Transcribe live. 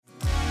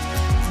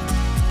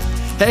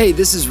Hey,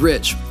 this is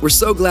Rich. We're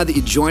so glad that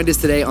you joined us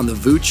today on the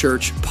VOO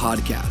Church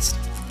podcast.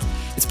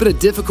 It's been a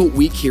difficult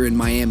week here in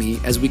Miami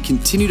as we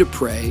continue to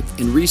pray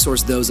and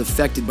resource those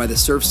affected by the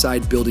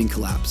Surfside building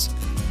collapse.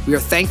 We are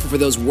thankful for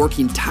those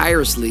working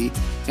tirelessly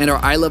and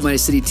our I Love My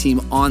City team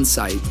on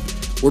site.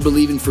 We're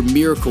believing for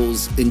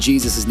miracles in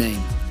Jesus' name.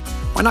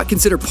 Why not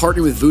consider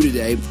partnering with VOO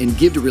today and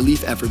give to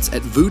relief efforts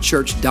at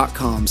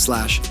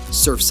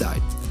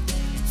VOOchurch.com/Surfside.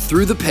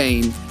 Through the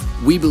pain,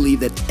 we believe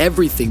that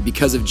everything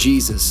because of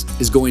Jesus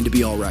is going to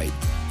be all right.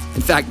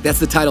 In fact, that's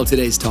the title of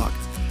today's talk.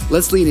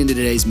 Let's lean into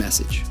today's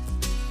message.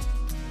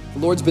 The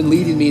Lord's been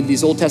leading me in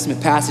these Old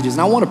Testament passages,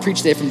 and I want to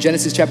preach today from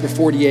Genesis chapter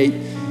 48.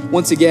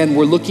 Once again,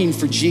 we're looking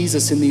for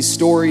Jesus in these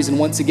stories, and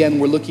once again,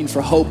 we're looking for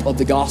hope of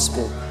the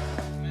gospel.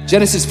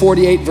 Genesis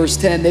 48, verse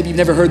 10, maybe you've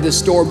never heard this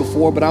story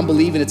before, but I'm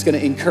believing it's going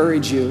to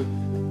encourage you.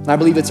 And I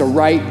believe it's a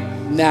right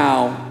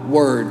now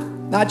word.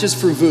 Not just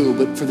for VOO,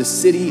 but for the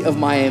city of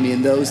Miami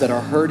and those that are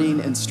hurting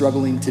and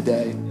struggling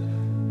today.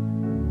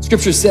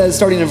 Scripture says,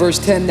 starting in verse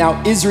 10, now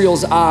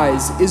Israel's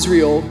eyes.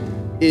 Israel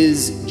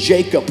is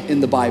Jacob in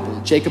the Bible.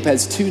 Jacob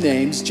has two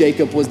names.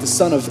 Jacob was the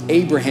son of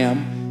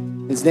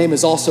Abraham. His name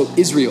is also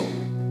Israel.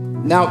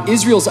 Now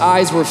Israel's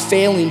eyes were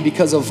failing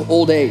because of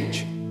old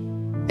age,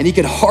 and he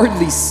could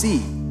hardly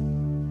see.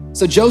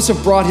 So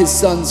Joseph brought his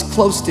sons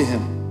close to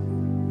him,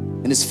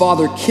 and his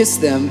father kissed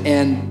them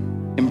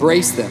and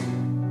embraced them.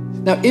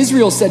 Now,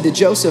 Israel said to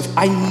Joseph,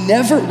 I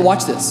never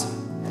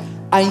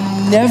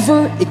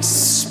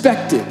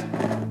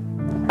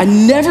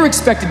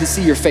expected to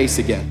see your face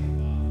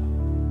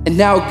again. And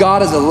now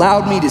God has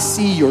allowed me to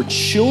see your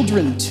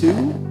children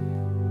too.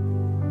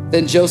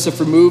 Then Joseph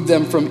removed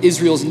them from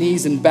Israel's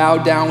knees and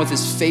bowed down with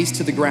his face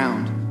to the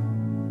ground.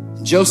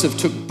 Joseph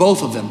took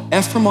both of them,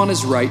 Ephraim on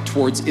his right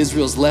towards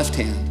Israel's left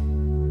hand,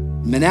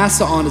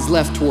 Manasseh on his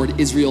left toward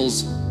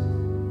Israel's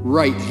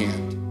right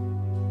hand,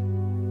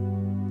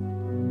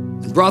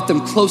 brought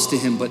them close to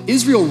him, but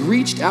Israel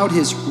reached out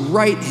his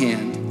right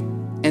hand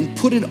and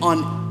put it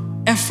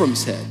on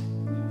Ephraim's head,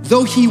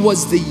 though he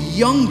was the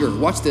younger,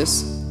 watch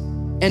this,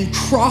 and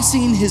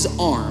crossing his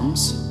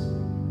arms,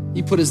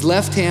 he put his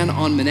left hand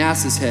on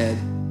Manasseh's head,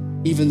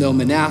 even though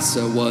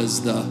Manasseh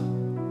was the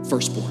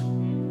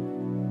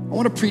firstborn. I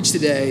want to preach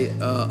today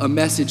a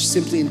message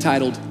simply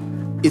entitled,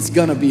 It's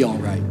Gonna Be All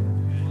Right.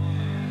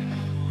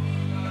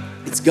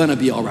 It's gonna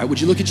be all right.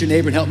 Would you look at your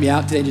neighbor and help me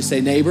out today and just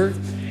say, neighbor,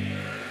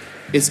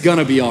 it's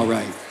gonna be all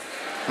right.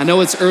 I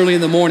know it's early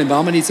in the morning, but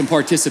I'm gonna need some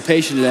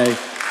participation today.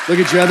 Look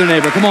at your other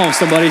neighbor. Come on,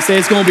 somebody, say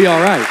it's gonna be all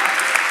right.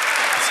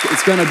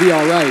 It's gonna be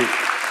all right.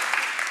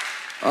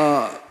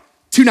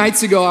 2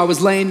 nights ago, I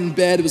was laying in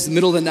bed. It was the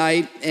middle of the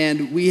night,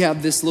 and we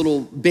have this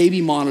little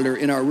baby monitor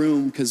in our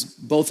room because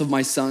both of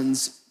my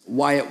sons,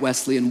 Wyatt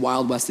Wesley and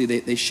Wild Wesley,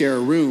 they share a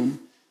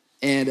room.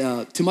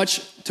 And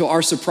to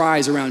our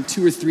surprise, around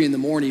 2 or 3 in the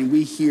morning,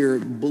 we hear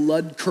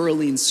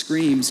blood-curdling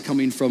screams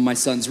coming from my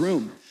son's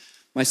room.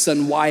 My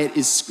son Wyatt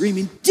is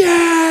screaming,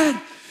 Dad,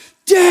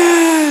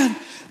 Dad.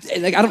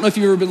 And I don't know if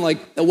you've ever been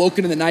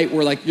awoken in the night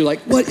where you're like,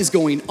 what is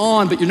going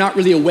on? But you're not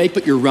really awake,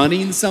 but you're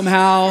running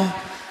somehow.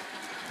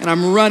 And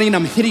I'm running,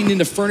 I'm hitting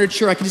into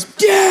furniture. I can just,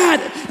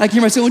 Dad. And I can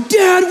hear my son going,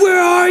 Dad, where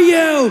are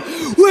you?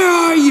 Where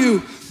are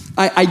you?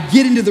 I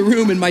get into the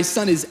room and my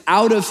son is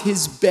out of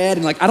his bed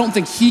and I don't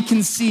think he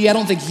can see. I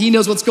don't think he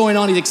knows what's going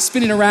on. He's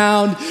spinning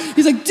around.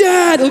 He's like,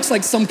 Dad, it looks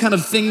like some kind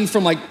of thing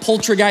from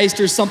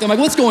Poltergeist or something. I'm like,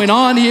 what's going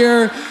on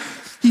here?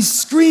 He's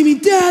screaming,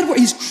 Dad,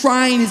 he's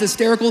crying, he's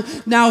hysterical.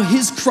 Now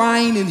his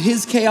crying and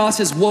his chaos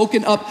has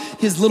woken up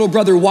his little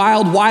brother,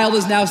 Wild. Wild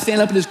is now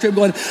standing up in his crib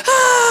going,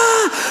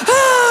 ah,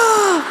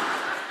 ah.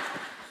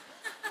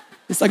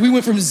 It's like we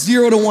went from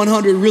 0 to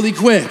 100 really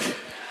quick.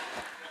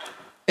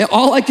 And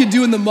all I could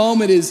do in the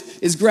moment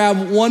is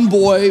grab one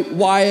boy,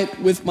 Wyatt,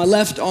 with my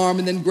left arm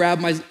and then grab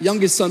my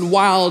youngest son,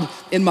 Wild,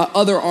 in my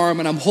other arm,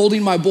 and I'm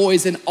holding my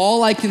boys, and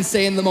all I can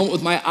say in the moment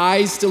with my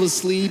eyes still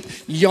asleep,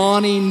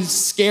 yawning,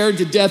 scared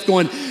to death,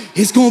 going,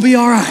 it's gonna be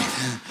all right.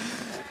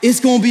 It's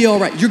gonna be all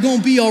right. You're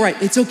gonna be all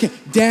right. It's okay.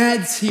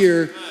 Dad's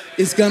here.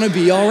 It's gonna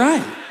be all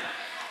right.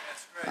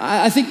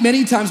 I think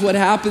many times what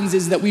happens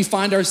is that we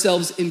find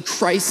ourselves in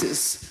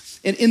crisis.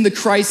 And in the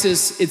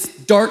crisis, it's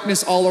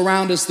darkness all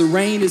around us. The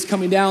rain is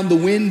coming down, the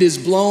wind is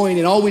blowing,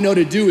 and all we know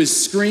to do is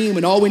scream,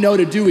 and all we know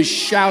to do is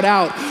shout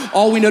out.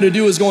 All we know to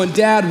do is going,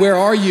 Dad, where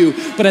are you?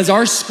 But as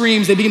our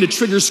screams, they begin to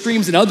trigger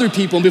screams in other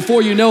people, and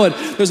before you know it,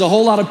 there's a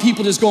whole lot of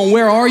people just going,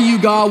 where are you,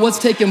 God? What's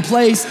taking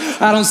place?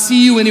 I don't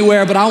see you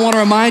anywhere, but I want to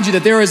remind you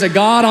that there is a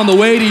God on the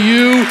way to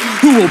you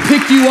who will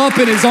pick you up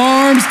in his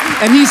arms,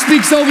 and he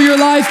speaks over your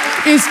life.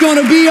 It's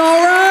gonna be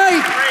all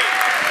right.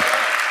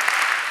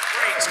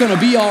 It's gonna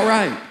be all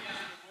right.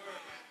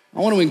 I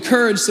want to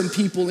encourage some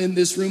people in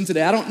this room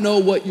today. I don't know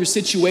what your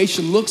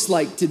situation looks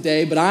like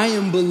today, but I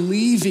am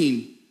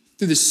believing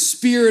through the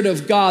Spirit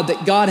of God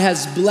that God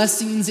has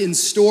blessings in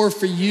store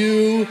for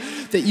you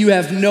that you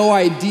have no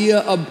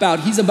idea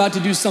about. He's about to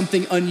do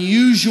something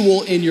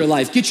unusual in your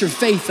life. Get your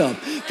faith up.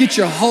 Get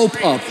your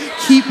hope up.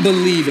 Keep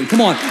believing.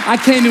 Come on. I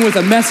came in with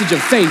a message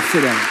of faith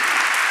today.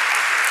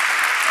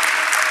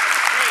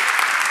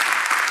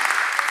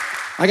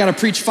 I got to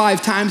preach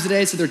 5 times a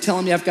day, so they're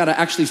telling me I've got to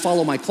actually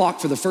follow my clock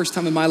for the first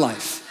time in my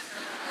life.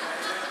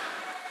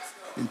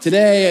 And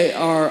today,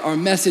 our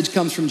message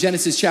comes from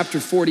Genesis chapter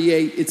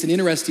 48. It's an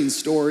interesting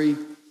story.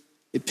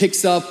 It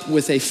picks up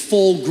with a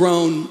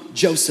full-grown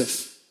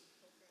Joseph.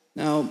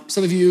 Now,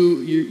 some of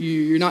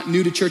you're not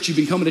new to church, you've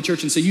been coming to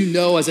church, and so you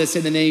know, as I say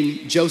the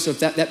name Joseph,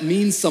 that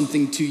means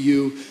something to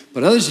you.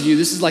 But others of you,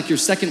 this is like your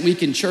second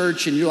week in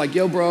church, and you're like,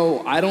 yo,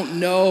 bro, I don't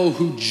know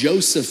who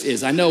Joseph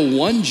is. I know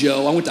one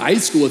Joe, I went to high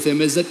school with him.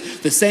 Is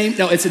it the same?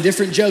 No, it's a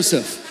different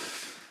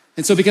Joseph.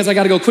 And so because I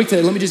gotta go quick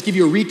today, let me just give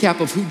you a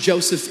recap of who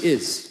Joseph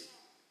is.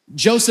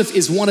 Joseph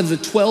is one of the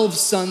 12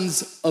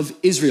 sons of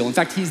Israel. In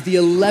fact, he's the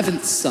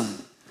 11th son.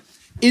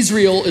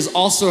 Israel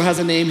also has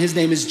a name. His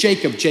name is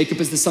Jacob. Jacob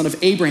is the son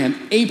of Abraham.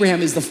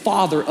 Abraham is the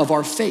father of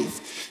our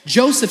faith.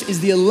 Joseph is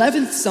the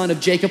 11th son of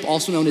Jacob,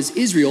 also known as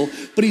Israel,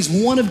 but he's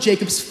one of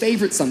Jacob's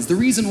favorite sons. The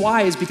reason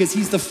why is because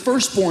he's the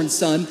firstborn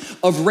son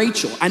of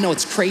Rachel. I know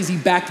it's crazy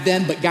back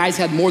then, but guys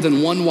had more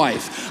than one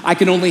wife. I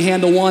can only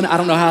handle one. I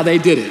don't know how they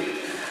did it.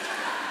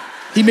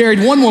 He married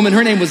one woman.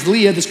 Her name was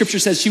Leah. The scripture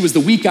says she was the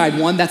weak-eyed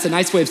one. That's a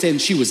nice way of saying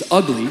she was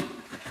ugly.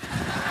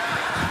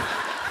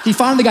 He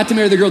finally got to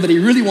marry the girl that he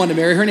really wanted to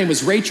marry. Her name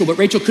was Rachel, but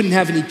Rachel couldn't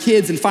have any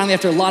kids. And finally,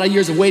 after a lot of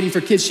years of waiting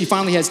for kids, she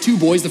finally has 2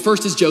 boys. The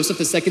first is Joseph,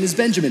 the second is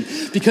Benjamin.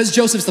 Because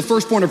Joseph's the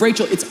firstborn of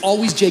Rachel, it's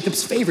always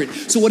Jacob's favorite.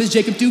 So what does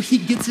Jacob do? He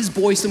gets his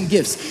boy some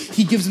gifts.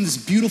 He gives him this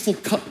beautiful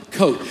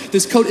coat.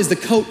 This coat is the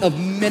coat of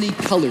many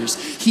colors.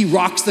 He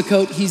rocks the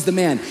coat, he's the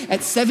man.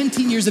 At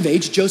 17 years of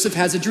age, Joseph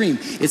has a dream.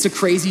 It's a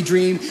crazy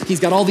dream. He's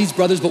got all these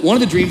brothers, but one of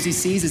the dreams he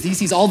sees is he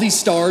sees all these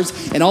stars,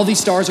 and all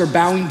these stars are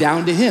bowing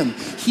down to him.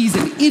 He's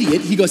an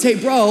idiot. He goes, hey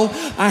bro,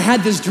 I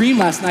had this dream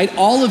last night.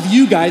 All of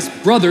you guys,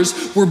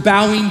 brothers, were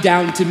bowing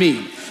down to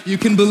me. You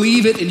can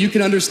believe it and you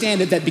can understand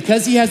it, that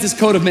because he has this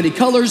coat of many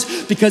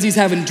colors, because he's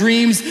having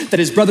dreams that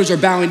his brothers are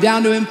bowing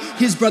down to him,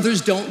 his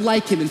brothers don't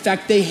like him. In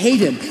fact, they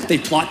hate him. They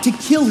plot to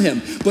kill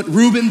him. But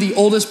Reuben, the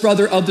oldest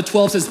brother of the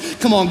 12, says,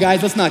 come on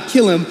guys, let's not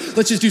kill him.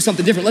 Let's just do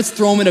something different. Let's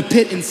throw him in a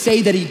pit and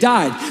say that he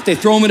died. They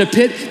throw him in a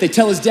pit. They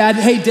tell his dad,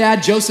 hey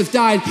dad, Joseph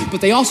died.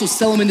 But they also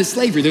sell him into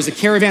slavery. There's a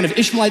caravan of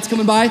Ishmaelites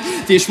coming by.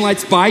 The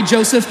Ishmaelites buy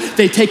Joseph.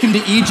 They take him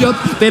to Egypt.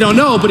 They don't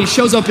know, but he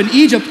shows up in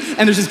Egypt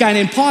and there's this guy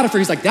named Potiphar.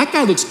 He's like, that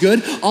guy looks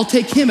good. I'll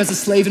take him as a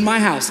slave in my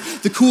house.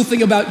 The cool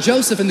thing about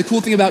Joseph and the cool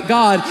thing about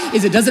God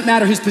is it doesn't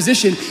matter his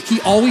position, he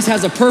always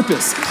has a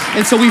purpose.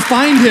 And so we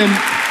find him,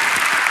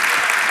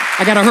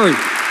 I gotta hurry.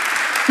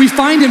 We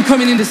find him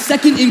coming into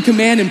second in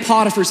command in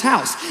Potiphar's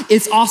house.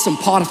 It's awesome.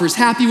 Potiphar's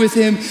happy with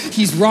him.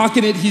 He's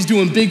rocking it. He's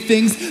doing big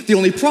things. The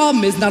only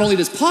problem is not only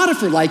does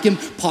Potiphar like him,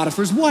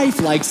 Potiphar's wife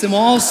likes him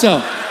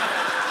also.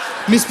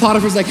 Miss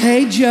Potiphar's like,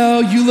 hey Joe,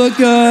 you look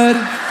good.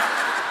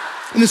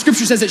 And the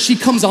scripture says that she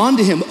comes on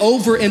to him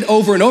over and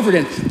over and over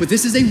again. But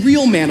this is a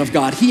real man of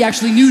God. He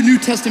actually knew New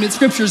Testament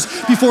scriptures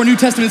before New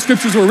Testament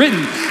scriptures were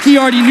written. He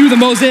already knew the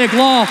Mosaic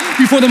law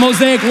before the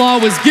Mosaic law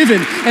was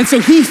given. And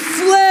so he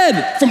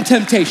fled from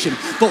temptation.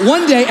 But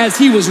one day as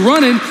he was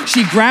running,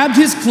 she grabbed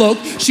his cloak,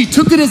 she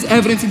took it as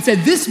evidence and said,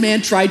 this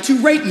man tried to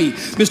rape me.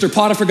 Mr.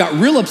 Potiphar got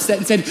real upset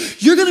and said,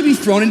 you're gonna be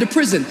thrown into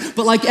prison.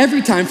 But like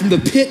every time, from the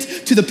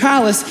pit to the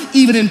palace,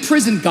 even in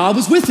prison, God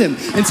was with him.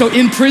 And so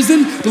in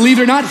prison, believe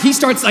it or not, he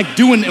starts like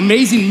doing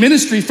amazing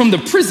ministry from the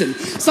prison.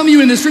 Some of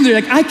you in this room, they're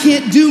like, I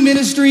can't do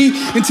ministry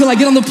until I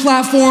get on the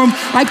platform.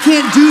 I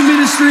can't do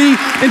ministry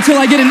until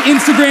I get an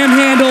Instagram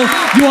handle.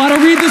 You ought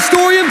to read the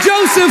story of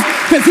Joseph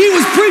because he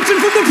was preaching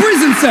from the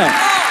prison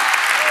cell.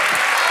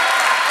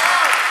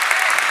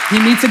 He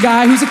meets a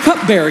guy who's a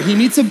cupbearer. He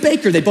meets a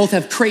baker. They both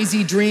have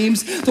crazy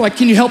dreams. They're like,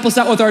 can you help us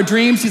out with our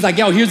dreams? He's like,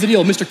 yo, here's the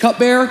deal. Mr.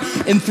 Cupbearer,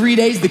 in 3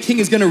 days, the king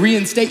is gonna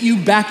reinstate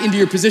you back into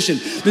your position.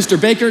 Mr.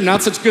 Baker,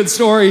 not such a good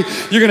story.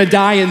 You're gonna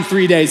die in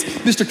 3 days.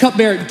 Mr.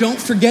 Cupbearer, don't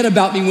forget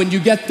about me when you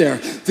get there.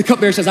 The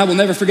cupbearer says, I will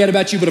never forget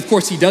about you, but of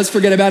course he does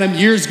forget about him.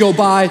 Years go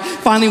by.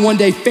 Finally, one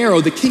day,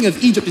 Pharaoh, the king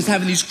of Egypt, is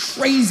having these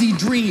crazy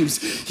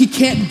dreams. He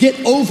can't get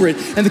over it.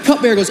 And the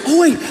cupbearer goes, oh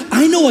wait,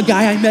 I know a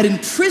guy I met in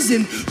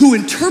prison who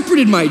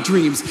interpreted my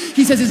dreams.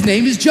 He says his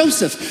name is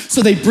Joseph.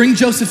 So they bring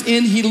Joseph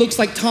in. He looks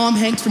like Tom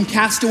Hanks from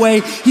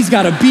Castaway. He's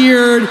got a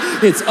beard.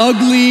 It's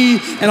ugly.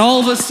 And all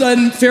of a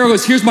sudden, Pharaoh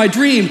goes, here's my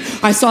dream.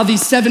 I saw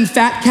these 7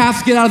 fat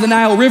calves get out of the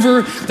Nile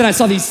River. Then I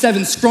saw these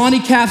 7 scrawny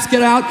calves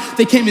get out.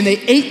 They came and they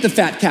ate the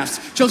fat calves.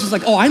 Joseph's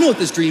like, oh, I know what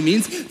this dream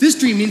means. This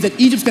dream means that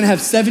Egypt's gonna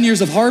have 7 years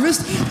of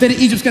harvest. Then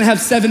Egypt's gonna have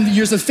 7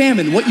 years of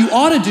famine. What you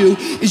ought to do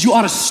is you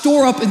ought to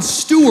store up and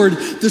steward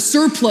the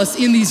surplus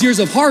in these years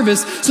of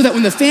harvest so that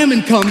when the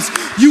famine comes,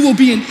 you will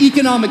be an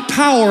economic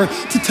power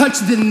to touch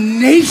the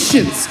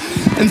nations.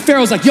 And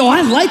Pharaoh's like, yo,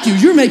 I like you.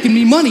 You're making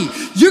me money.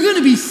 You're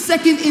gonna be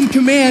second in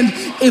command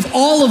of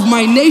all of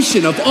my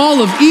nation, of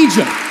all of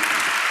Egypt.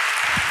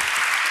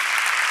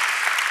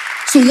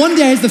 So one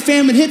day as the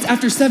famine hits,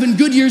 after 7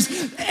 good years,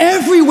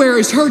 Everywhere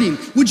is hurting.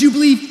 Would you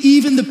believe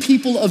even the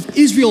people of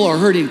Israel are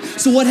hurting?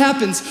 So what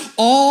happens?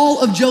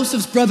 All of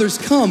Joseph's brothers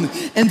come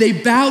and they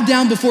bow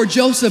down before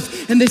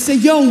Joseph and they say,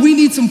 yo, we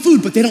need some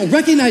food. But they don't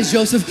recognize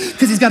Joseph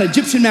because he's got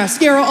Egyptian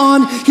mascara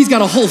on. He's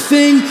got a whole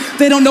thing.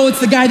 They don't know it's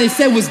the guy they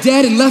said was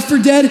dead and left for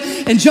dead.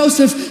 And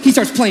Joseph, he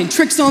starts playing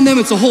tricks on them.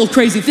 It's a whole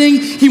crazy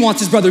thing. He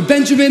wants his brother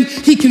Benjamin.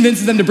 He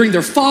convinces them to bring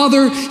their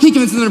father. He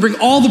convinces them to bring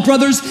all the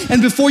brothers.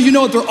 And before you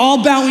know it, they're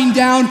all bowing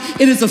down.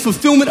 It is a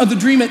fulfillment of the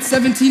dream at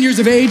 17 years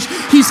of age.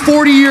 He's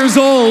 40 years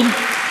old.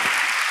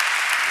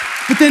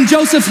 But then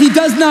Joseph, he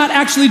does not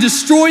actually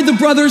destroy the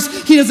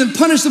brothers. He doesn't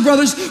punish the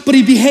brothers, but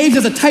he behaves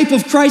as a type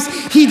of Christ.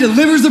 He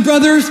delivers the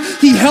brothers.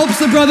 He helps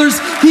the brothers.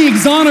 He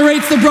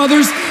exonerates the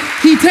brothers.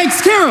 He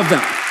takes care of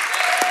them.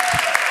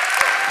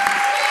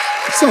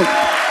 So,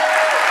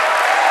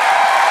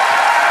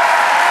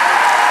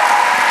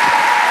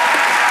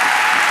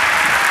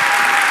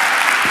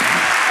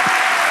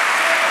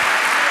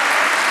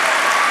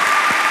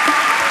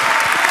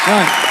 all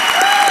right.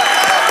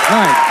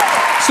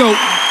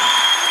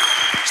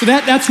 So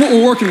that's what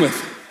we're working with.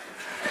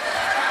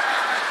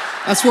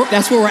 That's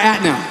where we're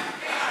at now.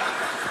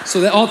 So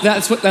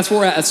that's where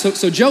we're at.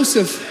 So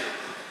Joseph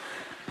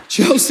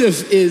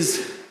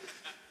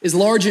is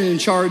large and in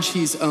charge.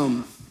 He's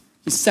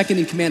second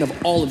in command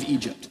of all of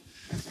Egypt,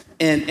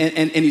 and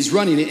he's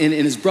running. And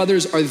his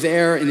brothers are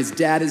there, and his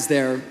dad is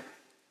there,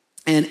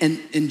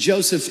 and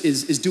Joseph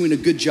is doing a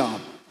good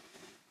job.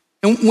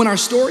 And when our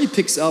story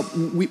picks up,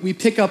 we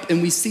pick up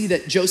and we see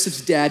that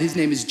Joseph's dad, his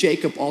name is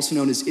Jacob, also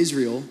known as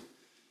Israel.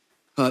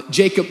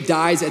 Jacob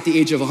dies at the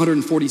age of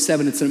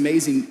 147. It's an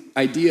amazing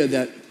idea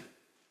that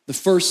the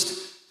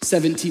first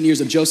 17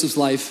 years of Joseph's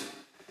life,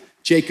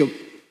 Jacob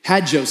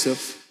had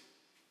Joseph.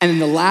 And in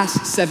the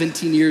last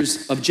 17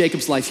 years of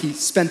Jacob's life, he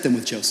spent them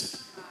with Joseph.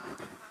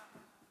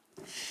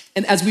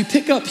 And as we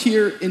pick up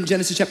here in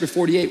Genesis chapter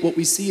 48, what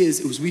we see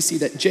is we see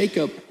that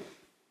Jacob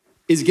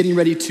is getting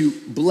ready to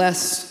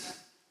bless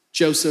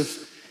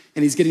Joseph,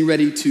 and he's getting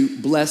ready to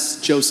bless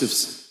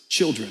Joseph's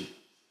children.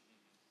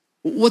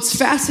 What's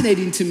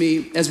fascinating to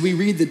me as we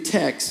read the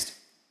text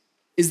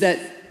is that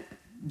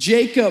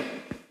Jacob,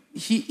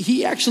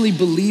 he actually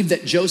believed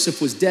that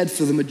Joseph was dead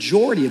for the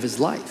majority of his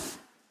life.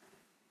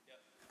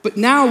 But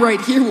now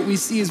right here, what we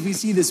see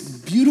this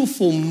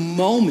beautiful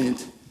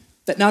moment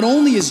that not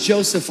only is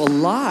Joseph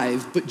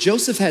alive, but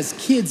Joseph has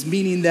kids,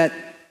 meaning that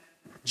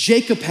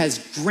Jacob has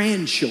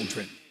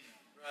grandchildren.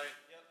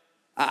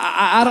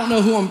 I don't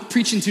know who I'm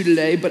preaching to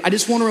today, but I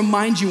just want to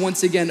remind you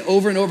once again,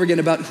 over and over again,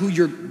 about who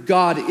your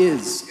God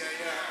is.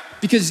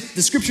 Because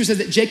the scripture says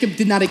that Jacob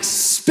did not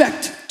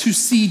expect to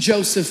see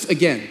Joseph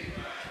again.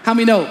 How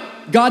many know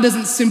God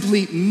doesn't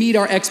simply meet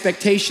our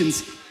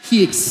expectations,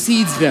 he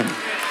exceeds them.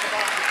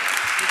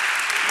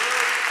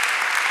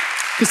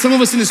 Because some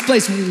of us in this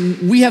place,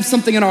 we have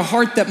something in our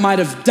heart that might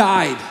have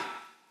died.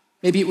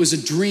 Maybe it was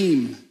a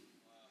dream.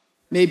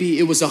 Maybe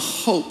it was a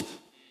hope.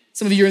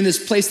 Some of you are in this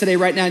place today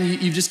right now and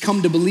you've just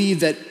come to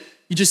believe that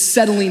you're just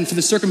settling for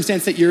the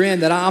circumstance that you're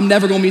in, that I'm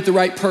never gonna meet the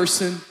right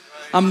person.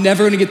 I'm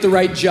never gonna get the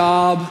right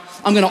job.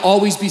 I'm gonna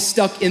always be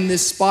stuck in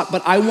this spot.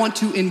 But I want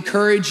to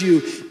encourage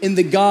you in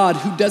the God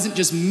who doesn't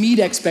just meet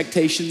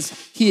expectations,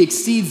 he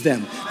exceeds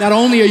them. Not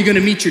only are you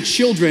gonna meet your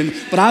children,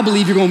 but I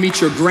believe you're gonna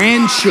meet your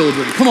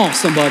grandchildren. Come on,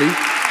 somebody.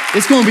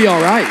 It's gonna be all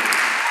right.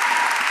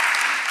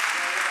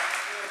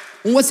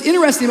 And what's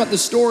interesting about the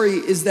story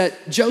is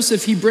that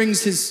Joseph, he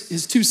brings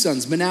his two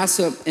sons,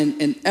 Manasseh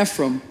and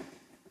Ephraim.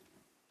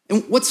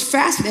 And what's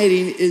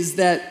fascinating is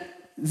that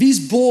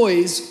these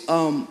boys,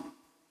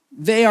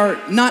 they are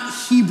not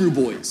Hebrew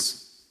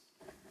boys.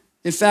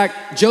 In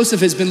fact,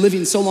 Joseph has been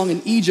living so long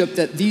in Egypt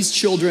that these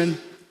children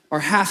are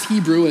half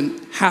Hebrew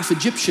and half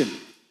Egyptian.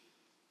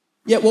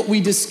 Yet what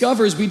we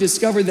discover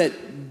that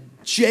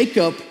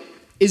Jacob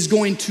is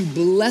going to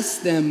bless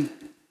them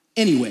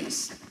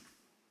anyways.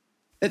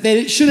 That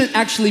they shouldn't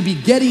actually be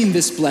getting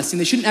this blessing.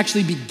 They shouldn't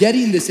actually be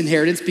getting this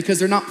inheritance because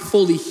they're not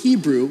fully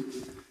Hebrew.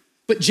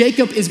 But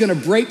Jacob is gonna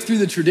break through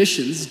the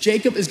traditions.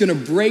 Jacob is gonna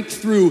break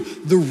through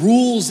the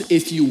rules,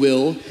 if you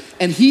will.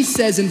 And he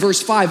says in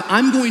verse 5,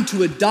 I'm going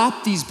to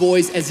adopt these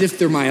boys as if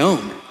they're my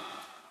own.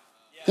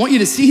 I want you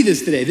to see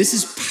this today. This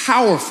is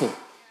powerful.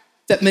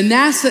 That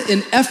Manasseh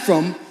and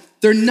Ephraim,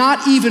 they're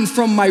not even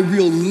from my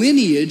real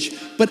lineage,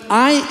 but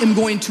I am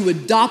going to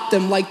adopt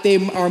them like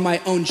they are my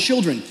own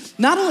children.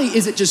 Not only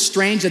is it just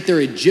strange that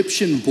they're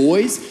Egyptian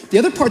boys, the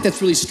other part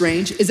that's really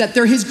strange is that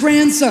they're his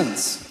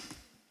grandsons.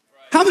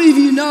 How many of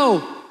you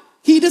know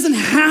he doesn't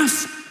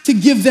have to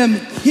give them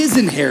his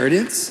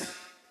inheritance?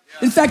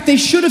 In fact, they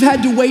should have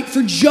had to wait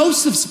for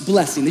Joseph's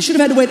blessing. They should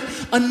have had to wait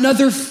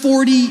another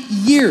 40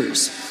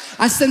 years.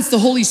 I sense the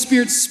Holy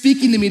Spirit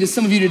speaking to me, to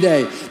some of you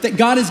today, that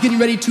God is getting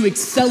ready to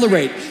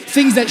accelerate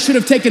things that should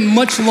have taken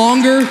much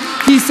longer.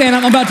 He's saying,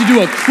 I'm about to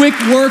do a quick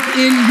work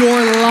in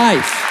your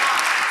life.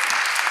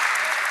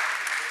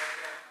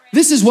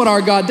 This is what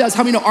our God does.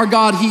 How many know our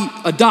God, he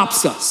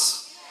adopts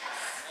us?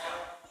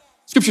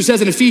 Scripture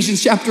says in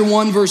Ephesians chapter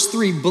 1, verse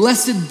 3,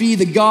 blessed be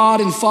the God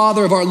and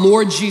Father of our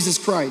Lord Jesus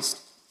Christ,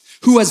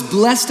 who has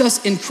blessed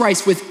us in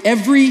Christ with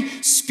every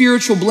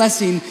spiritual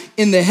blessing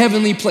in the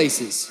heavenly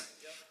places,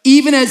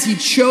 even as he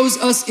chose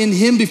us in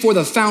him before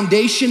the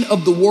foundation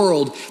of the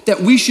world,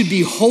 that we should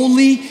be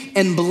holy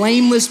and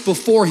blameless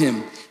before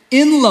him.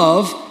 In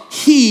love,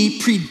 he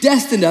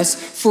predestined us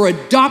for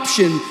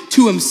adoption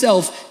to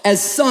himself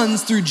as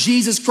sons through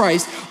Jesus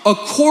Christ,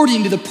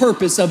 according to the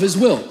purpose of his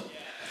will.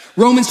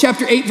 Romans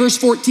chapter 8, verse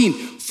 14.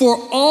 For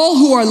all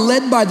who are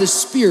led by the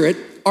Spirit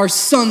are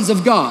sons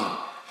of God.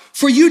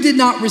 For you did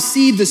not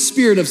receive the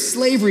spirit of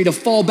slavery to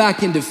fall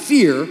back into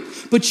fear,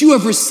 but you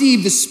have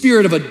received the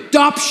spirit of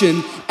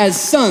adoption as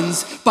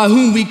sons, by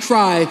whom we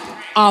cry,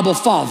 Abba,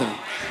 Father.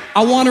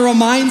 I want to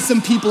remind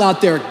some people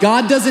out there,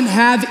 God doesn't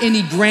have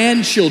any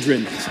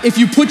grandchildren. If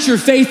you put your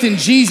faith in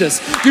Jesus,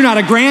 you're not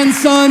a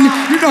grandson,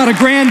 you're not a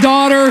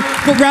granddaughter,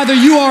 but rather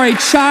you are a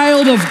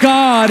child of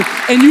God,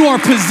 and you are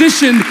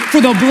positioned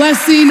for the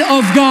blessing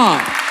of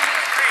God.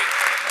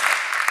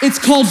 It's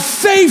called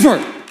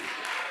favor.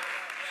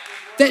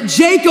 That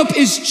Jacob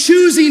is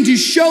choosing to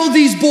show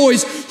these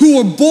boys who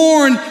were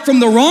born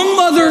from the wrong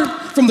mother,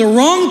 from the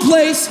wrong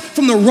place,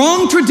 from the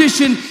wrong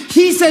tradition.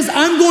 He says,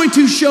 I'm going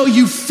to show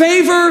you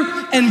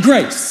favor and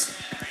grace.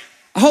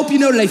 I hope you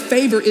know today,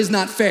 favor is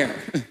not fair.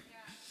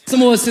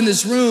 Some of us in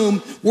this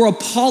room, we're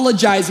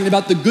apologizing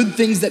about the good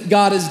things that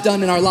God has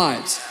done in our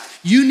lives.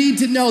 You need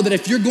to know that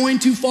if you're going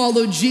to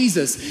follow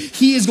Jesus,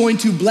 he is going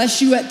to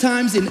bless you at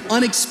times in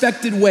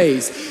unexpected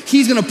ways.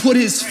 He's gonna put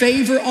his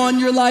favor on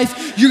your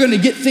life. You're gonna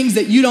get things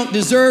that you don't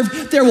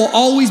deserve. There will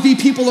always be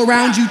people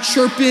around you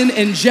chirping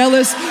and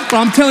jealous, but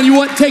I'm telling you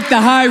what, take the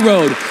high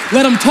road.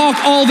 Let them talk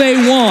all they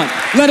want.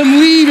 Let them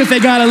leave if they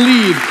gotta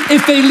leave.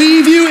 If they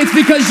leave you, it's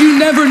because you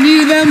never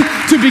needed them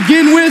to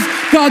begin with.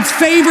 God's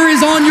favor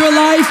is on your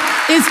life.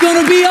 It's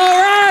gonna be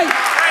all right.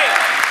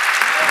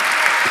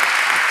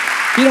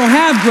 He don't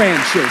have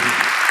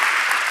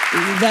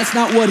grandchildren. That's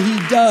not what he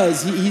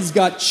does. He's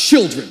got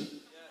children.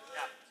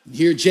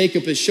 Here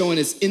Jacob is showing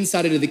us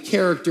insight into the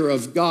character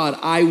of God.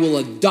 I will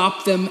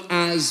adopt them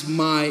as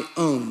my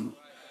own.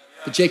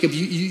 But Jacob,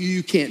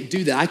 you can't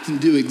do that. I can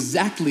do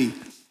exactly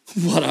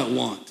what I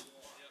want.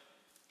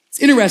 It's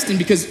interesting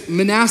because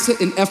Manasseh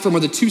and Ephraim are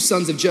the two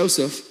sons of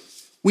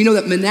Joseph. We know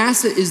that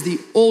Manasseh is the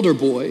older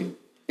boy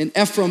and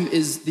Ephraim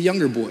is the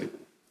younger boy.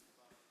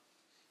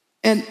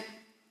 And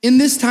in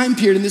this time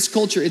period, in this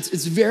culture,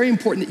 it's very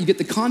important that you get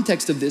the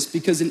context of this,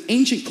 because in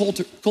ancient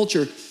culture,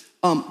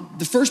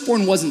 the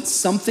firstborn wasn't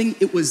something,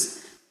 it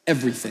was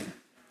everything.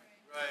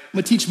 I'm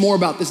gonna teach more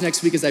about this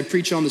next week as I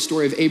preach on the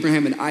story of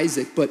Abraham and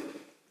Isaac, but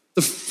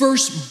the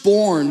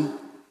firstborn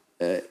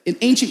in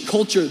ancient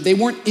culture, they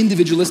weren't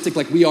individualistic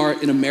like we are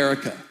in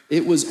America.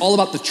 It was all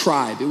about the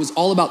tribe. It was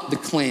all about the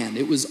clan.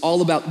 It was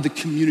all about the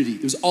community.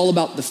 It was all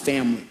about the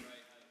family.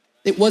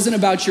 It wasn't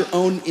about your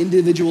own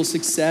individual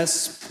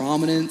success,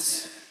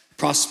 prominence,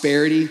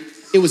 prosperity.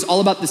 It was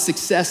all about the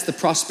success, the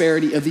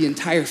prosperity of the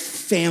entire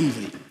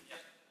family.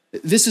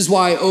 This is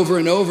why over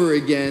and over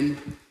again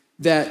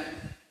that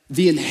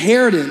the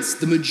inheritance,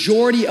 the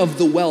majority of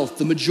the wealth,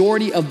 the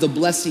majority of the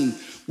blessing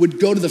would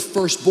go to the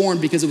firstborn,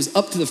 because it was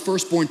up to the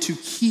firstborn to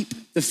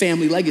keep the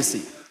family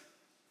legacy.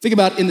 Think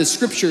about in the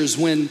scriptures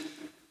when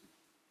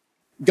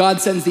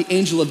God sends the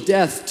angel of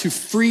death to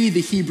free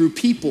the Hebrew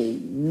people.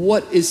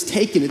 What is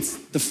taken? It's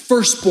the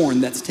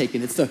firstborn that's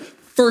taken. It's the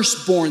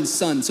firstborn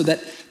son, so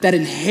that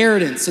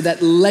inheritance, so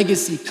that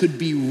legacy could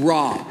be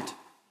robbed.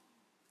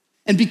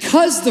 And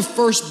because the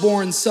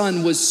firstborn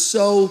son was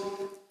so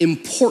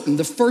important,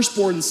 the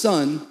firstborn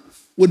son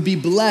would be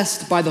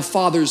blessed by the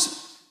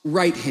father's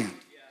right hand.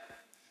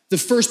 The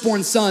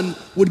firstborn son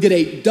would get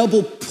a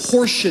double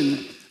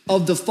portion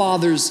of the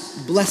father's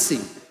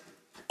blessing.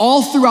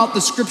 All throughout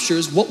the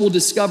scriptures, what we'll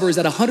discover is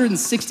that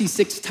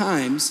 166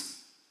 times,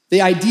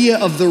 the idea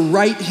of the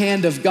right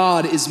hand of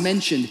God is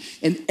mentioned.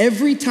 And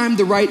every time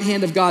the right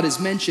hand of God is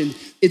mentioned,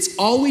 it's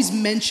always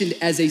mentioned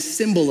as a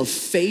symbol of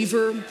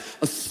favor,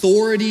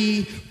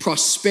 authority,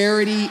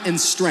 prosperity, and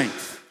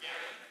strength.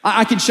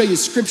 I can show you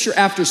scripture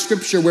after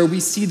scripture where we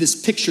see this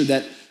picture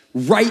that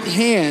right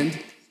hand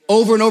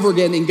over and over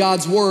again in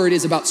God's word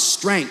is about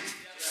strength,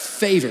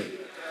 favor.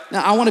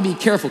 Now, I want to be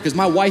careful because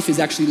my wife is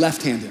actually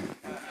left-handed.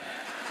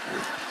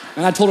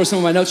 And I told her some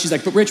of my notes. She's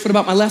like, but Rich, what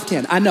about my left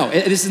hand? I know,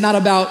 this is not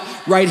about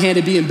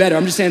right-handed being better.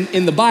 I'm just saying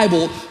in the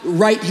Bible,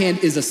 right hand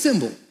is a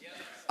symbol.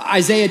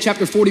 Isaiah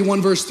chapter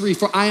 41, verse 3,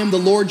 for I am the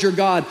Lord your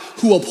God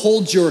who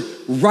upholds your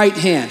right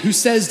hand, who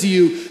says to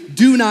you,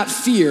 do not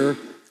fear,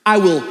 I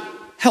will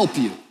help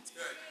you.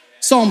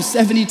 Psalm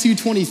 72,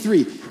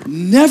 23,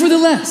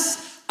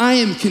 nevertheless, I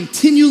am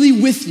continually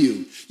with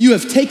you. You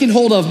have taken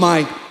hold of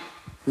my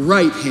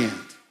right hand.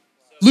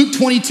 Luke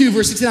 22,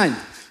 verse 69,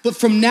 but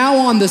from now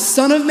on, the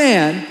Son of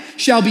Man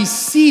shall be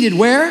seated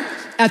where?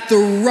 At the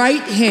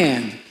right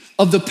hand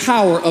of the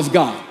power of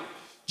God.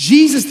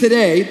 Jesus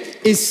today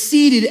is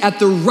seated at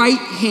the right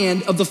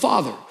hand of the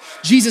Father.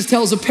 Jesus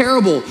tells a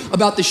parable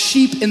about the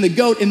sheep and the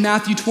goat in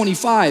Matthew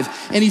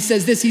 25. And he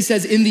says this, he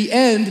says, in the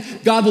end,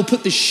 God will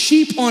put the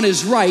sheep on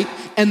his right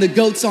and the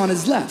goats on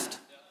his left.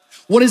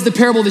 What is the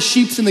parable of the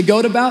sheep and the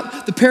goat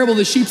about? The parable of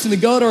the sheep and the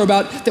goat are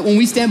about that when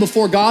we stand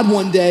before God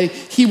one day,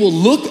 he will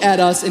look at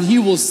us and he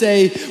will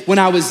say, when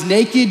I was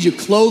naked, you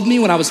clothed me.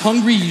 When I was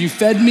hungry, you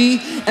fed me.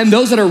 And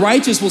those that are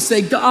righteous will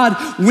say, God,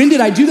 when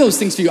did I do those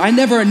things for you? I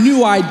never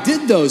knew I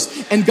did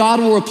those. And God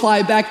will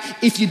reply back,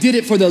 if you did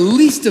it for the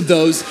least of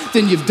those,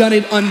 then you've done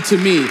it unto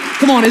me.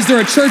 Come on, is there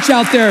a church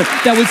out there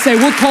that would say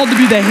we're called to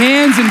be the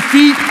hands and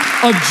feet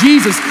of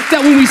Jesus?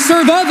 That when we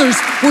serve others,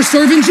 we're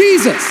serving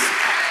Jesus.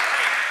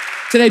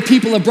 Today,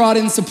 people have brought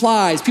in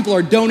supplies. People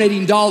are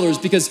donating dollars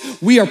because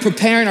we are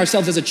preparing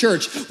ourselves as a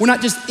church. We're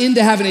not just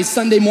into having a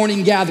Sunday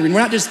morning gathering. We're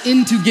not just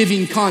into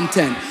giving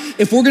content.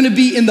 If we're gonna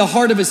be in the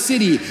heart of a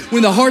city,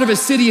 when the heart of a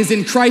city is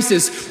in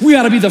crisis, we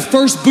ought to be the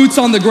first boots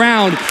on the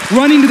ground,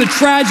 running to the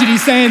tragedy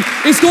saying,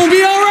 it's gonna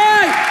be all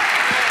right.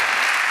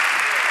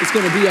 It's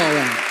gonna be all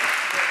right.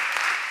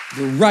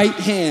 The right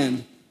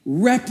hand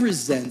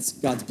represents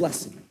God's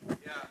blessing.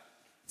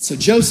 So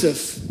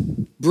Joseph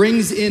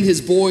brings in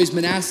his boys,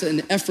 Manasseh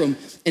and Ephraim,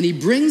 and he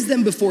brings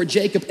them before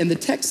Jacob. And the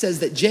text says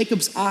that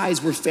Jacob's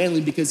eyes were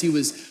failing because he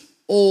was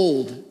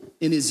old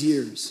in his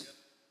years.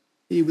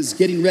 He was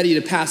getting ready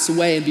to pass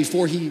away. And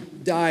before he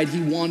died,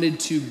 he wanted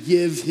to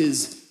give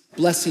his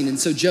blessing. And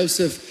so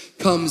Joseph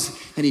comes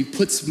and he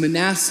puts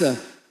Manasseh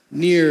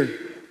near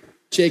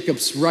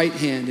Jacob's right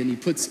hand, and he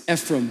puts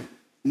Ephraim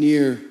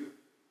near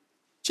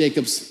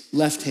Jacob's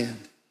left hand.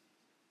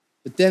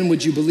 But then,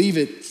 would you believe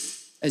it,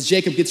 as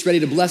Jacob gets ready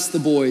to bless the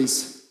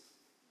boys,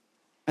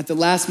 at the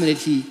last minute,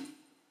 he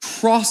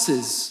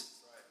crosses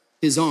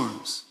his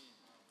arms.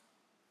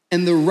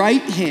 And the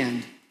right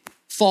hand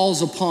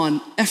falls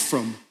upon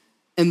Ephraim,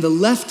 and the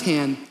left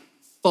hand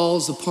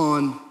falls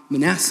upon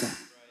Manasseh.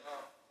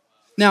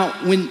 Now,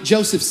 when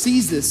Joseph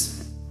sees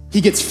this,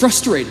 he gets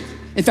frustrated.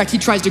 In fact, he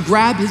tries to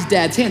grab his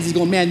dad's hands. He's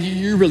going, man,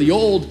 you're really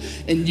old,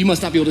 and you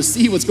must not be able to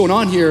see what's going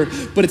on here,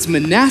 but it's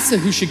Manasseh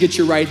who should get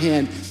your right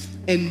hand.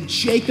 And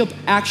Jacob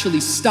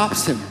actually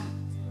stops him.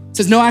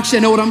 Says, no, actually,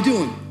 I know what I'm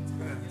doing.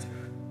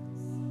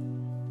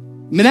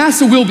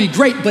 Manasseh will be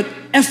great, but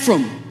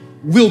Ephraim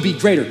will be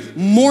greater.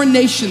 More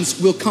nations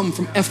will come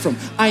from Ephraim.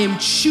 I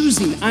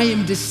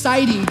am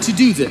deciding to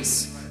do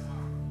this.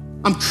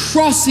 I'm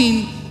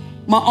crossing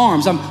my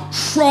arms. I'm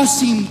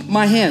crossing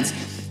my hands.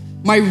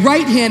 My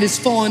right hand is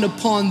falling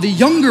upon the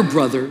younger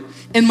brother,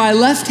 and my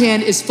left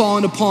hand is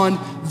falling upon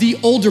the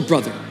older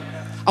brother.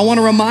 I want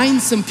to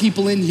remind some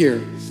people in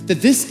here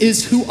that this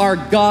is who our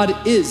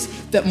God is,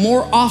 that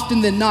more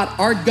often than not,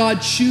 our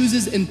God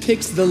chooses and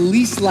picks the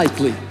least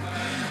likely.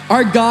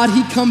 Our God,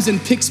 he comes and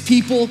picks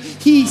people.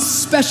 He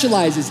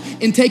specializes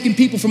in taking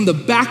people from the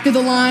back of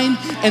the line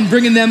and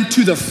bringing them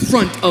to the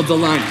front of the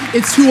line.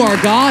 It's who our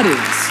God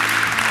is.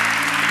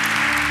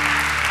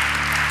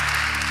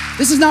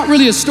 This is not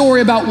really a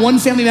story about one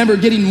family member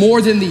getting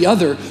more than the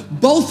other.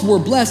 Both were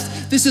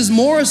blessed. This is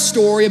more a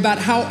story about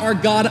how our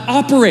God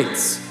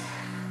operates.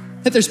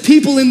 That there's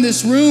people in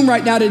this room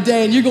right now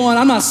today and you're going,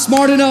 I'm not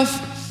smart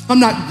enough. I'm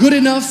not good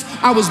enough.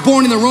 I was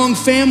born in the wrong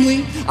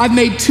family. I've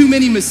made too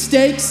many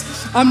mistakes.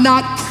 I'm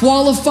not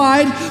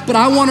qualified. But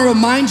I want to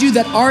remind you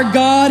that our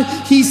God,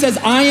 he says,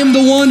 I am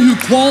the one who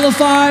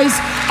qualifies.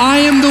 I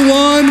am the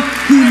one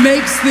who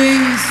makes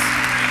things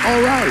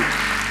all right.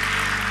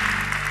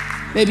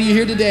 Maybe you're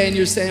here today and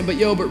you're saying, but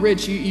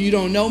Rich, you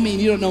don't know me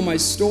and you don't know my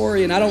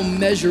story and I don't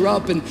measure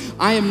up and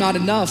I am not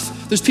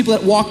enough. There's people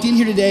that walked in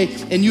here today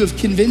and you have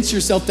convinced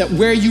yourself that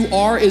where you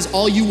are is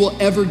all you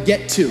will ever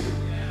get to.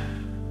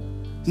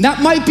 And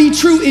that might be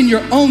true in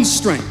your own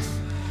strength,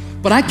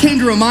 but I came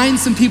to remind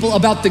some people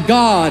about the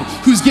God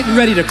who's getting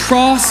ready to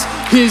cross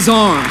his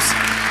arms.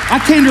 I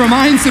came to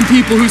remind some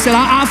people who said,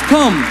 I've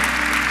come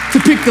to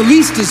pick the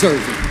least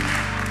deserving.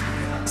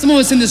 Some of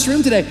us in this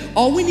room today,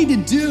 all we need to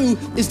do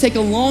is take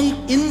a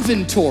long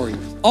inventory.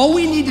 All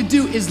we need to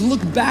do is look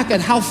back at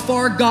how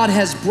far God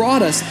has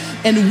brought us,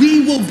 and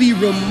we will be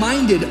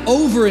reminded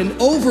over and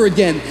over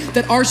again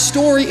that our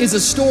story is a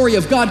story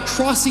of God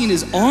crossing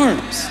his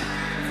arms.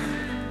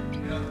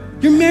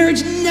 Your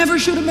marriage never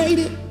should have made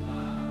it.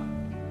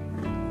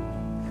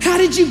 How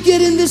did you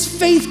get in this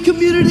faith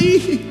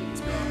community?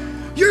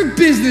 Your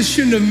business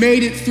shouldn't have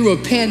made it through a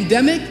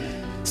pandemic.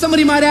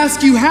 Somebody might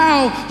ask you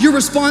how. Your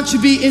response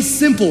should be, it's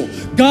simple.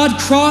 God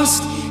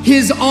crossed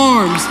his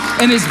arms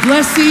and his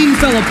blessing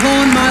fell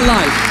upon my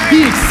life.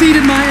 He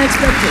exceeded my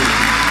expectations.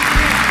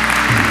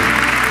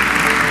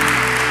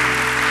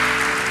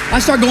 I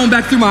start going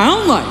back through my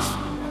own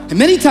life. And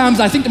many times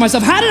I think to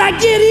myself, how did I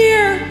get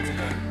here?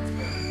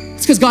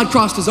 It's because God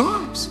crossed his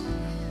arms.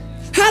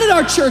 How did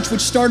our church,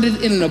 which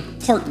started in an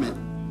apartment,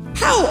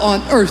 how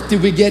on earth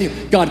did we get here?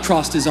 God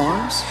crossed his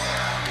arms.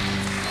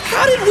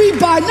 How did we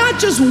buy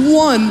not just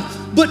one,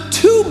 but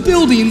 2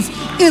 buildings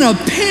in a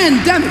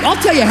pandemic? I'll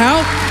tell you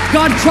how.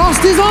 God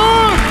crossed his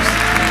arms.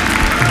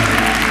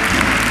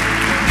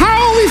 How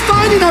are we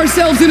finding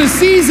ourselves in a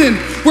season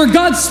where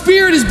God's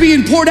Spirit is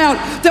being poured out,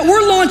 that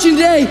we're launching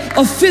today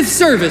a 5th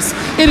service?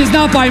 It is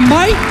not by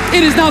might,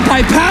 it is not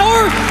by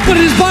power, but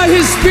it is by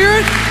his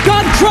Spirit.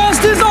 God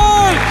crossed his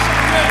arms.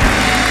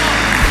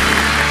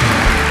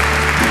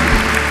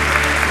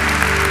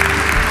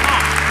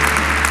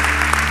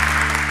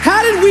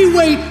 Why'd we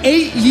wait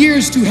 8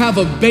 years to have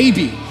a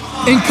baby?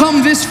 And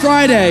come this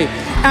Friday,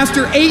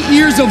 after 8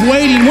 years of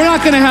waiting, we're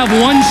not gonna have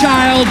one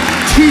child,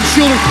 2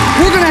 children,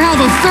 we're gonna have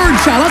a 3rd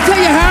child. I'll tell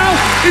you how,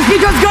 it's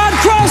because God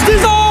crossed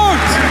his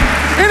arms.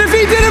 And if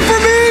he did it for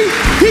me,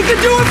 he can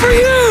do it for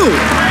you.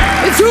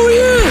 It's who he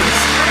is.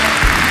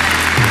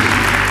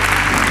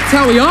 It's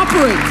how he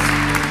operates.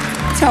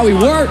 It's how he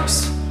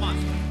works.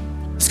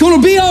 It's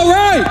gonna be all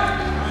right.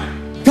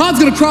 God's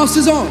gonna cross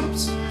his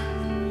arms.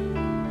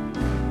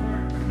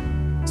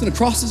 He's gonna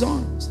cross his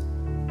arms.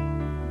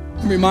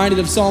 I'm reminded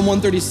of Psalm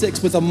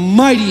 136, with a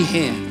mighty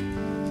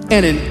hand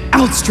and an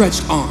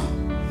outstretched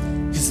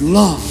arm. His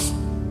love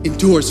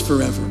endures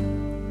forever.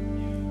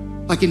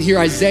 I can hear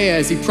Isaiah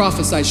as he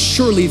prophesies,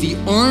 surely the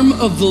arm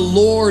of the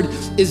Lord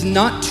is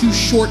not too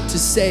short to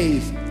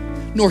save,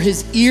 nor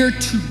his ear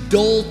too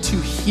dull to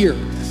hear.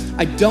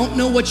 I don't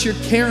know what you're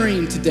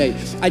carrying today.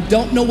 I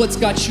don't know what's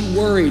got you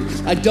worried.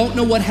 I don't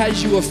know what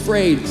has you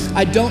afraid.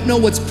 I don't know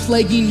what's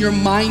plaguing your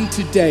mind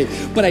today.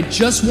 But I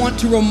just want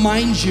to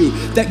remind you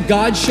that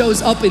God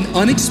shows up in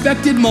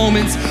unexpected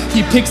moments.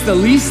 He picks the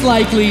least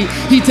likely.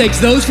 He takes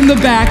those from the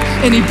back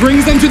and he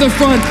brings them to the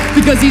front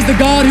because he's the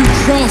God who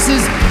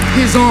crosses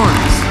his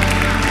arms.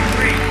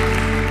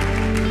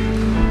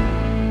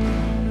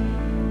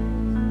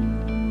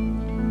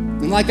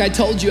 And like I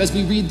told you, as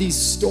we read these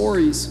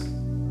stories,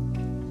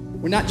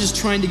 we're not just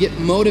trying to get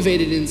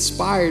motivated and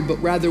inspired, but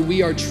rather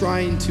we are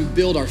trying to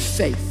build our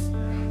faith.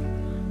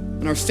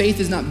 And our faith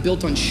is not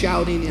built on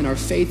shouting, and our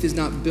faith is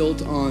not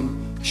built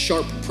on a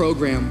sharp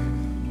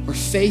program. Our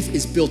faith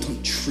is built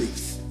on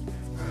truth.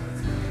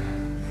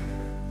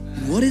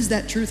 And what is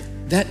that truth?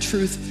 That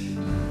truth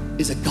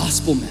is a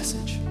gospel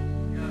message.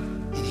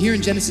 And here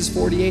in Genesis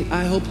 48,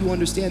 I hope you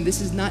understand this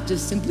is not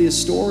just simply a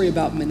story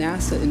about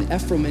Manasseh and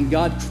Ephraim and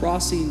God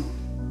crossing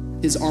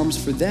his arms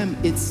for them.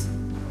 It's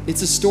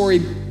a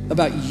story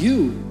about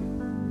you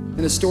and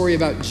a story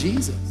about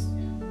Jesus.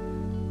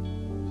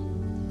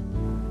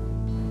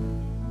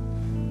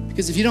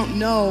 Because if you don't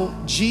know,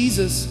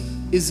 Jesus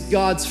is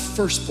God's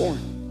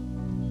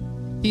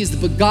firstborn. He is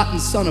the begotten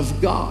Son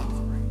of God.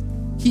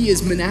 He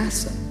is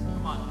Manasseh.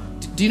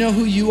 Do you know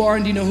who you are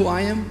and do you know who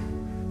I am?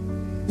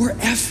 We're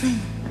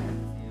Ephraim.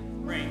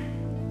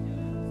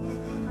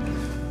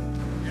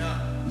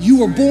 You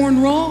were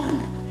born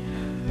wrong.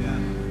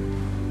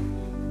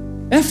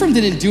 Ephraim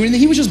didn't do anything.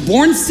 He was just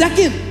born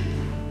second.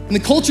 And the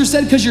culture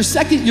said, because you're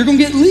second, you're gonna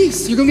get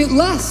least, you're gonna get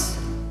less.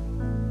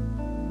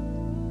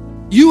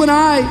 You and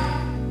I,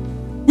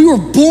 we were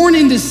born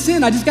into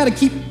sin. I just gotta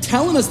keep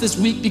telling us this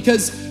week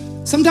because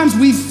sometimes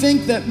we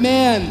think that,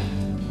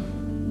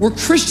 man, we're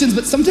Christians,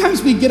 but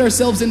sometimes we get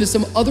ourselves into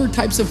some other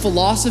types of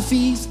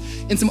philosophies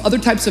and some other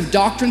types of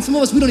doctrines. Some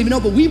of us, we don't even know,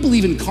 but we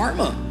believe in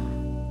karma.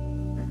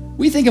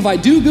 We think if I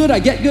do good, I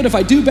get good. If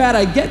I do bad,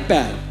 I get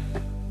bad.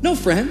 No,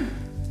 friend.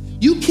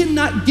 You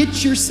cannot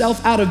get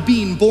yourself out of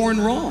being born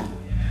wrong.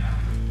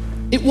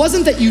 It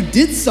wasn't that you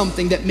did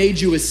something that made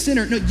you a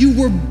sinner. No, you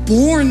were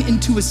born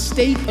into a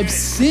state of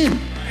sin.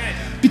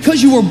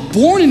 Because you were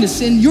born into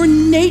sin, your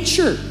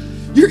nature,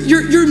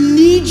 your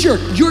knee-jerk,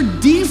 your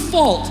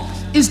default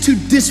is to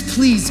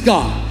displease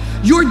God.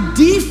 Your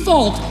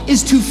default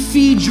is to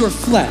feed your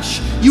flesh.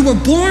 You were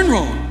born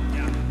wrong.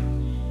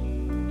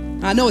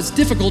 I know it's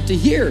difficult to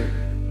hear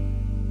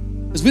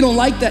because we don't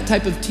like that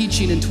type of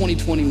teaching in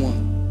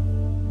 2021.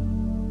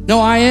 No,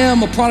 I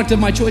am a product of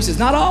my choices.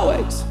 Not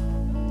always.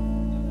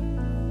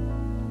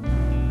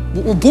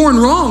 We're born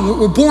wrong.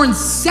 We're born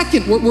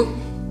second.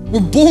 We're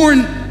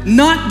born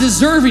not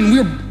deserving.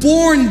 We're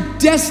born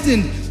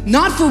destined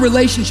not for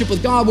relationship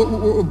with God.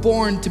 We're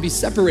born to be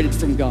separated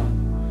from God.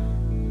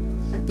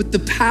 But the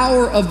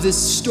power of this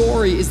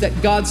story is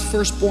that God's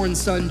firstborn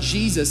son,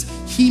 Jesus,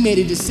 he made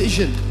a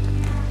decision.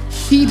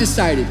 He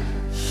decided.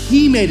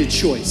 He made a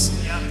choice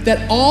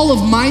that all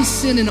of my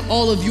sin and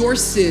all of your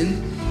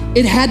sin,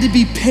 it had to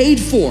be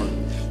paid for.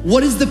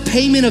 What is the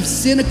payment of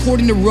sin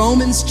according to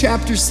Romans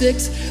chapter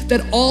 6?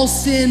 That all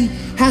sin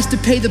has to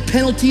pay the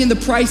penalty and the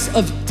price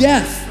of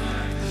death.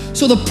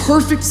 So the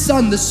perfect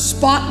son, the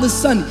spotless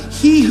son,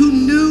 he who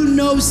knew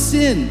no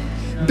sin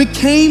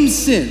became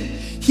sin.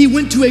 He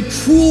went to a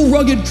cruel,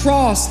 rugged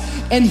cross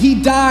and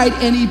he died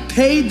and he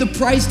paid the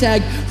price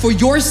tag for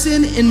your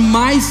sin and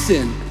my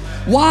sin.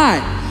 Why?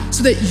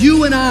 So that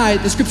you and I,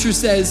 the scripture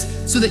says,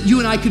 so that you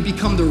and I could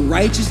become the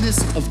righteousness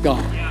of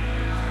God.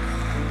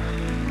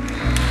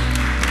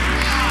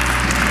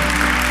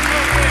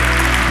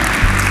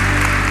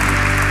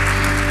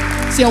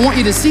 See, I want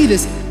you to see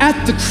this.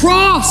 At the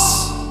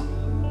cross,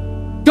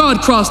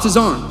 God crossed his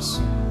arms.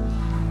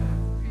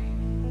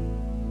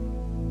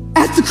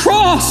 At the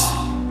cross,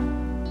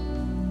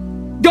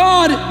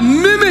 God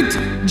mimicked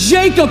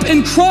Jacob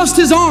and crossed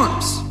his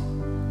arms.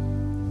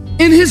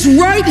 And his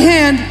right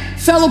hand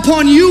fell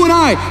upon you and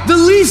I, the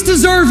least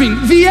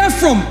deserving, the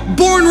Ephraim,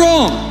 born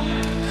wrong.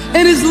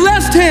 And his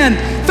left hand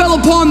fell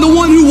upon the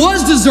one who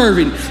was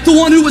deserving, the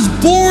one who was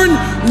born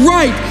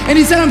right. And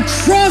he said, I'm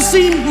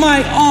crossing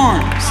my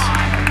arms.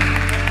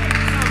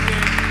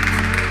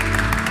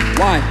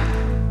 Why?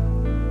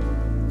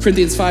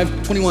 Corinthians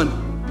 5:21.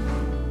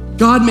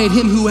 God made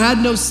him who had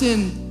no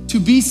sin to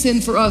be sin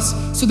for us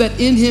so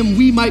that in him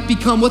we might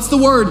become, what's the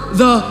word?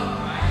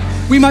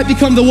 We might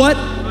become the what?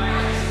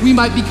 We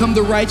might become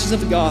the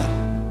righteousness of God.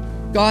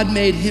 God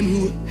made him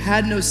who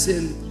had no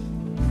sin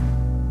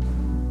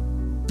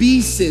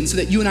be sin so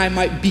that you and I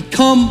might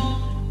become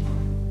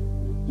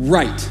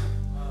right.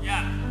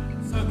 Yeah,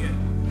 so good.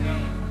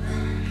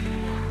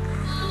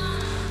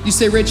 You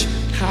say, Rich,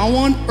 how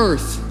on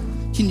earth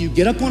can you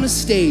get up on a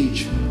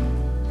stage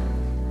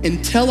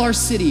and tell our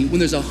city when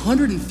there's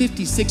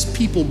 156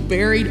 people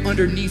buried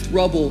underneath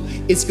rubble,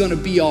 it's gonna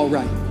be all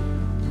right?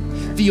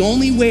 The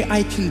only way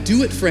I can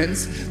do it,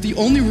 friends, the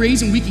only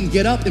reason we can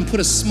get up and put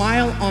a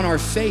smile on our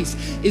face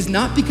is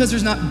not because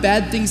there's not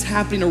bad things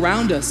happening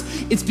around us.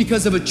 It's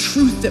because of a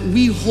truth that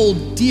we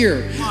hold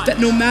dear, that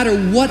no matter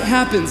what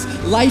happens,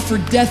 life or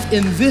death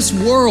in this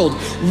world,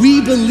 we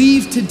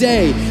believe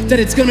today that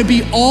it's gonna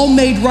be all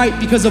made right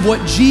because of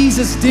what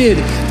Jesus did,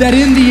 that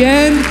in the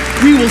end,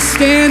 we will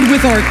stand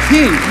with our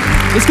King.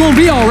 It's gonna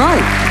be all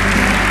right.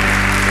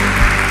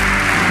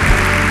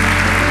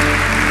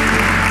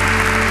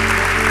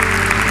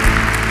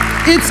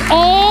 It's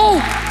all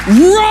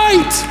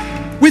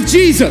right with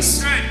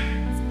Jesus.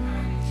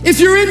 If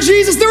you're in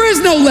Jesus, there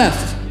is no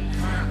left.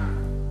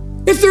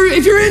 If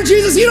you're in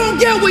Jesus, you don't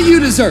get what you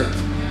deserve.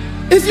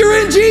 If you're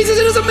in Jesus,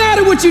 it doesn't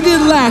matter what you did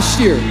last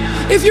year.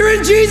 If you're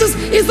in Jesus,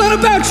 it's not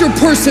about your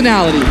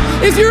personality.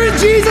 If you're in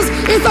Jesus,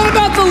 it's not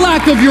about the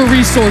lack of your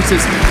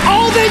resources.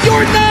 All that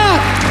you're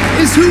not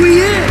is who he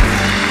is.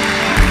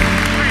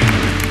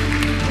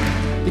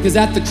 Because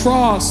at the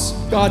cross,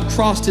 God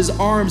crossed his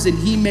arms and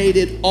he made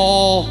it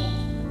all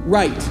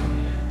right.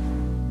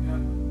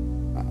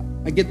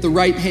 I get the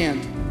right hand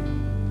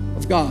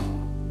of God.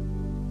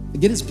 I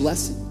get his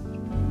blessing.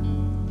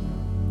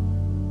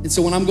 And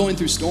so when I'm going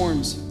through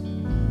storms,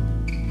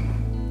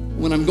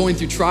 when I'm going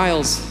through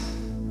trials,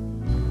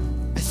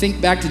 I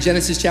think back to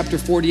Genesis chapter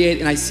 48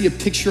 and I see a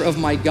picture of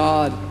my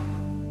God,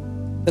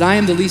 that I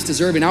am the least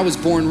deserving. I was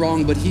born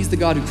wrong, but he's the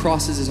God who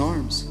crosses his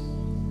arms.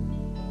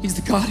 He's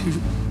the God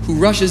who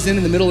rushes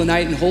in the middle of the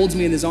night and holds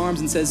me in his arms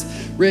and says,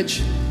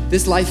 Rich,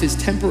 this life is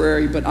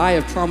temporary, but I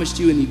have promised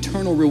you an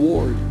eternal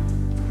reward.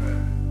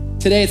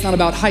 Today, it's not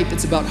about hype,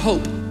 it's about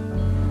hope.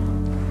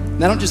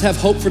 And I don't just have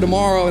hope for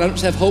tomorrow, and I don't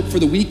just have hope for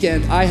the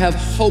weekend, I have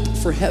hope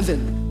for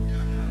heaven.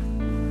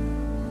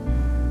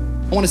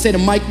 I wanna say to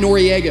Mike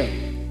Noriega,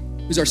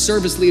 who's our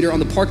service leader on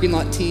the parking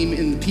lot team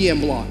in the PM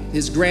block,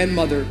 his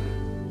grandmother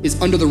is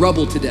under the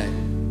rubble today.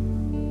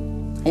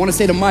 I wanna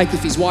say to Mike,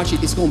 if he's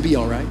watching, it's gonna be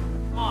all right.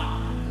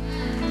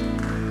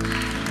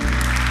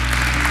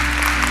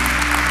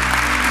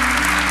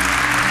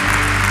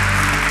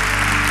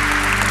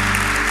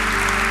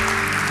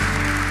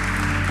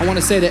 I want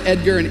to say to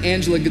Edgar and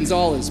Angela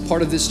Gonzalez,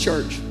 part of this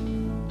church.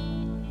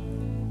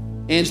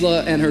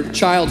 Angela and her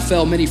child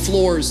fell many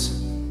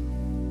floors,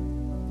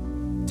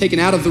 taken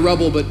out of the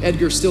rubble, but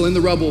Edgar's still in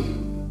the rubble.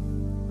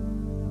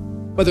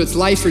 Whether it's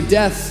life or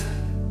death,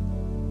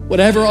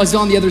 whatever is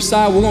on the other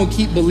side, we're going to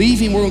keep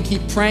believing, we're going to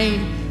keep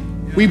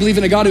praying. We believe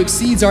in a God who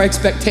exceeds our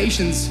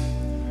expectations.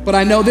 But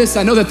I know this,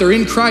 I know that they're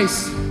in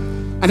Christ.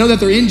 I know that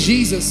they're in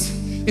Jesus.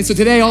 And so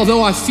today,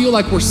 although I feel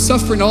like we're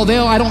suffering,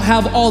 although I don't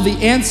have all the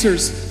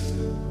answers,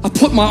 I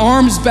put my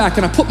arms back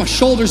and I put my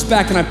shoulders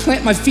back and I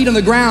plant my feet on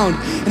the ground.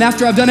 And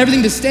after I've done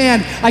everything to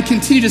stand, I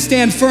continue to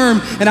stand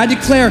firm and I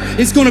declare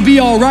it's gonna be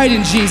all right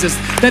in Jesus,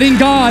 that in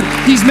God,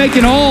 he's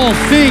making all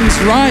things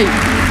right.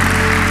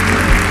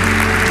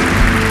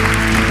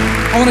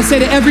 I wanna say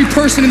to every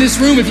person in this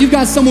room, if you've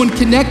got someone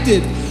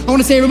connected, I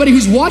wanna say everybody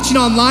who's watching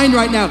online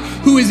right now,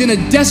 who is in a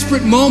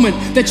desperate moment,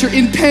 that you're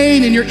in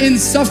pain and you're in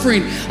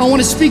suffering. I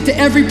wanna speak to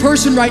every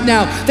person right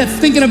now that's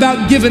thinking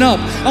about giving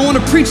up. I wanna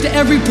preach to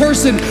every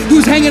person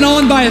who's hanging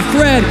on by a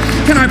thread.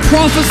 Can I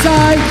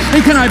prophesy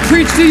and can I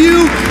preach to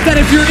you that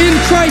if you're in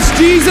Christ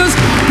Jesus,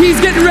 he's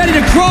getting ready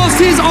to cross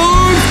his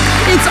arms.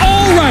 It's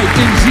all right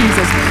in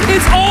Jesus.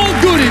 It's all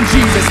good in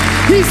Jesus.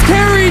 He's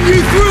carrying you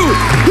through.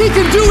 He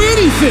can do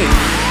anything.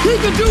 He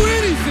can do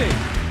anything.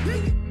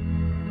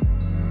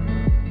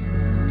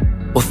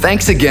 Well,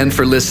 thanks again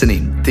for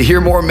listening. To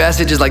hear more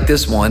messages like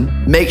this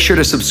one, make sure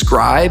to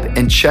subscribe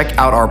and check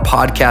out our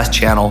podcast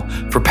channel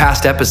for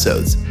past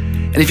episodes.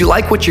 And if you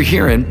like what you're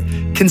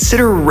hearing,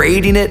 consider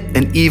rating it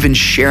and even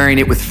sharing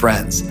it with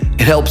friends.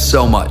 It helps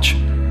so much.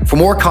 For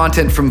more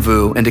content from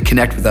VOO and to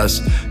connect with us,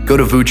 go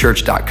to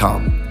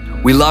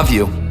VooChurch.com. We love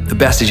you. The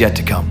best is yet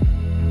to come.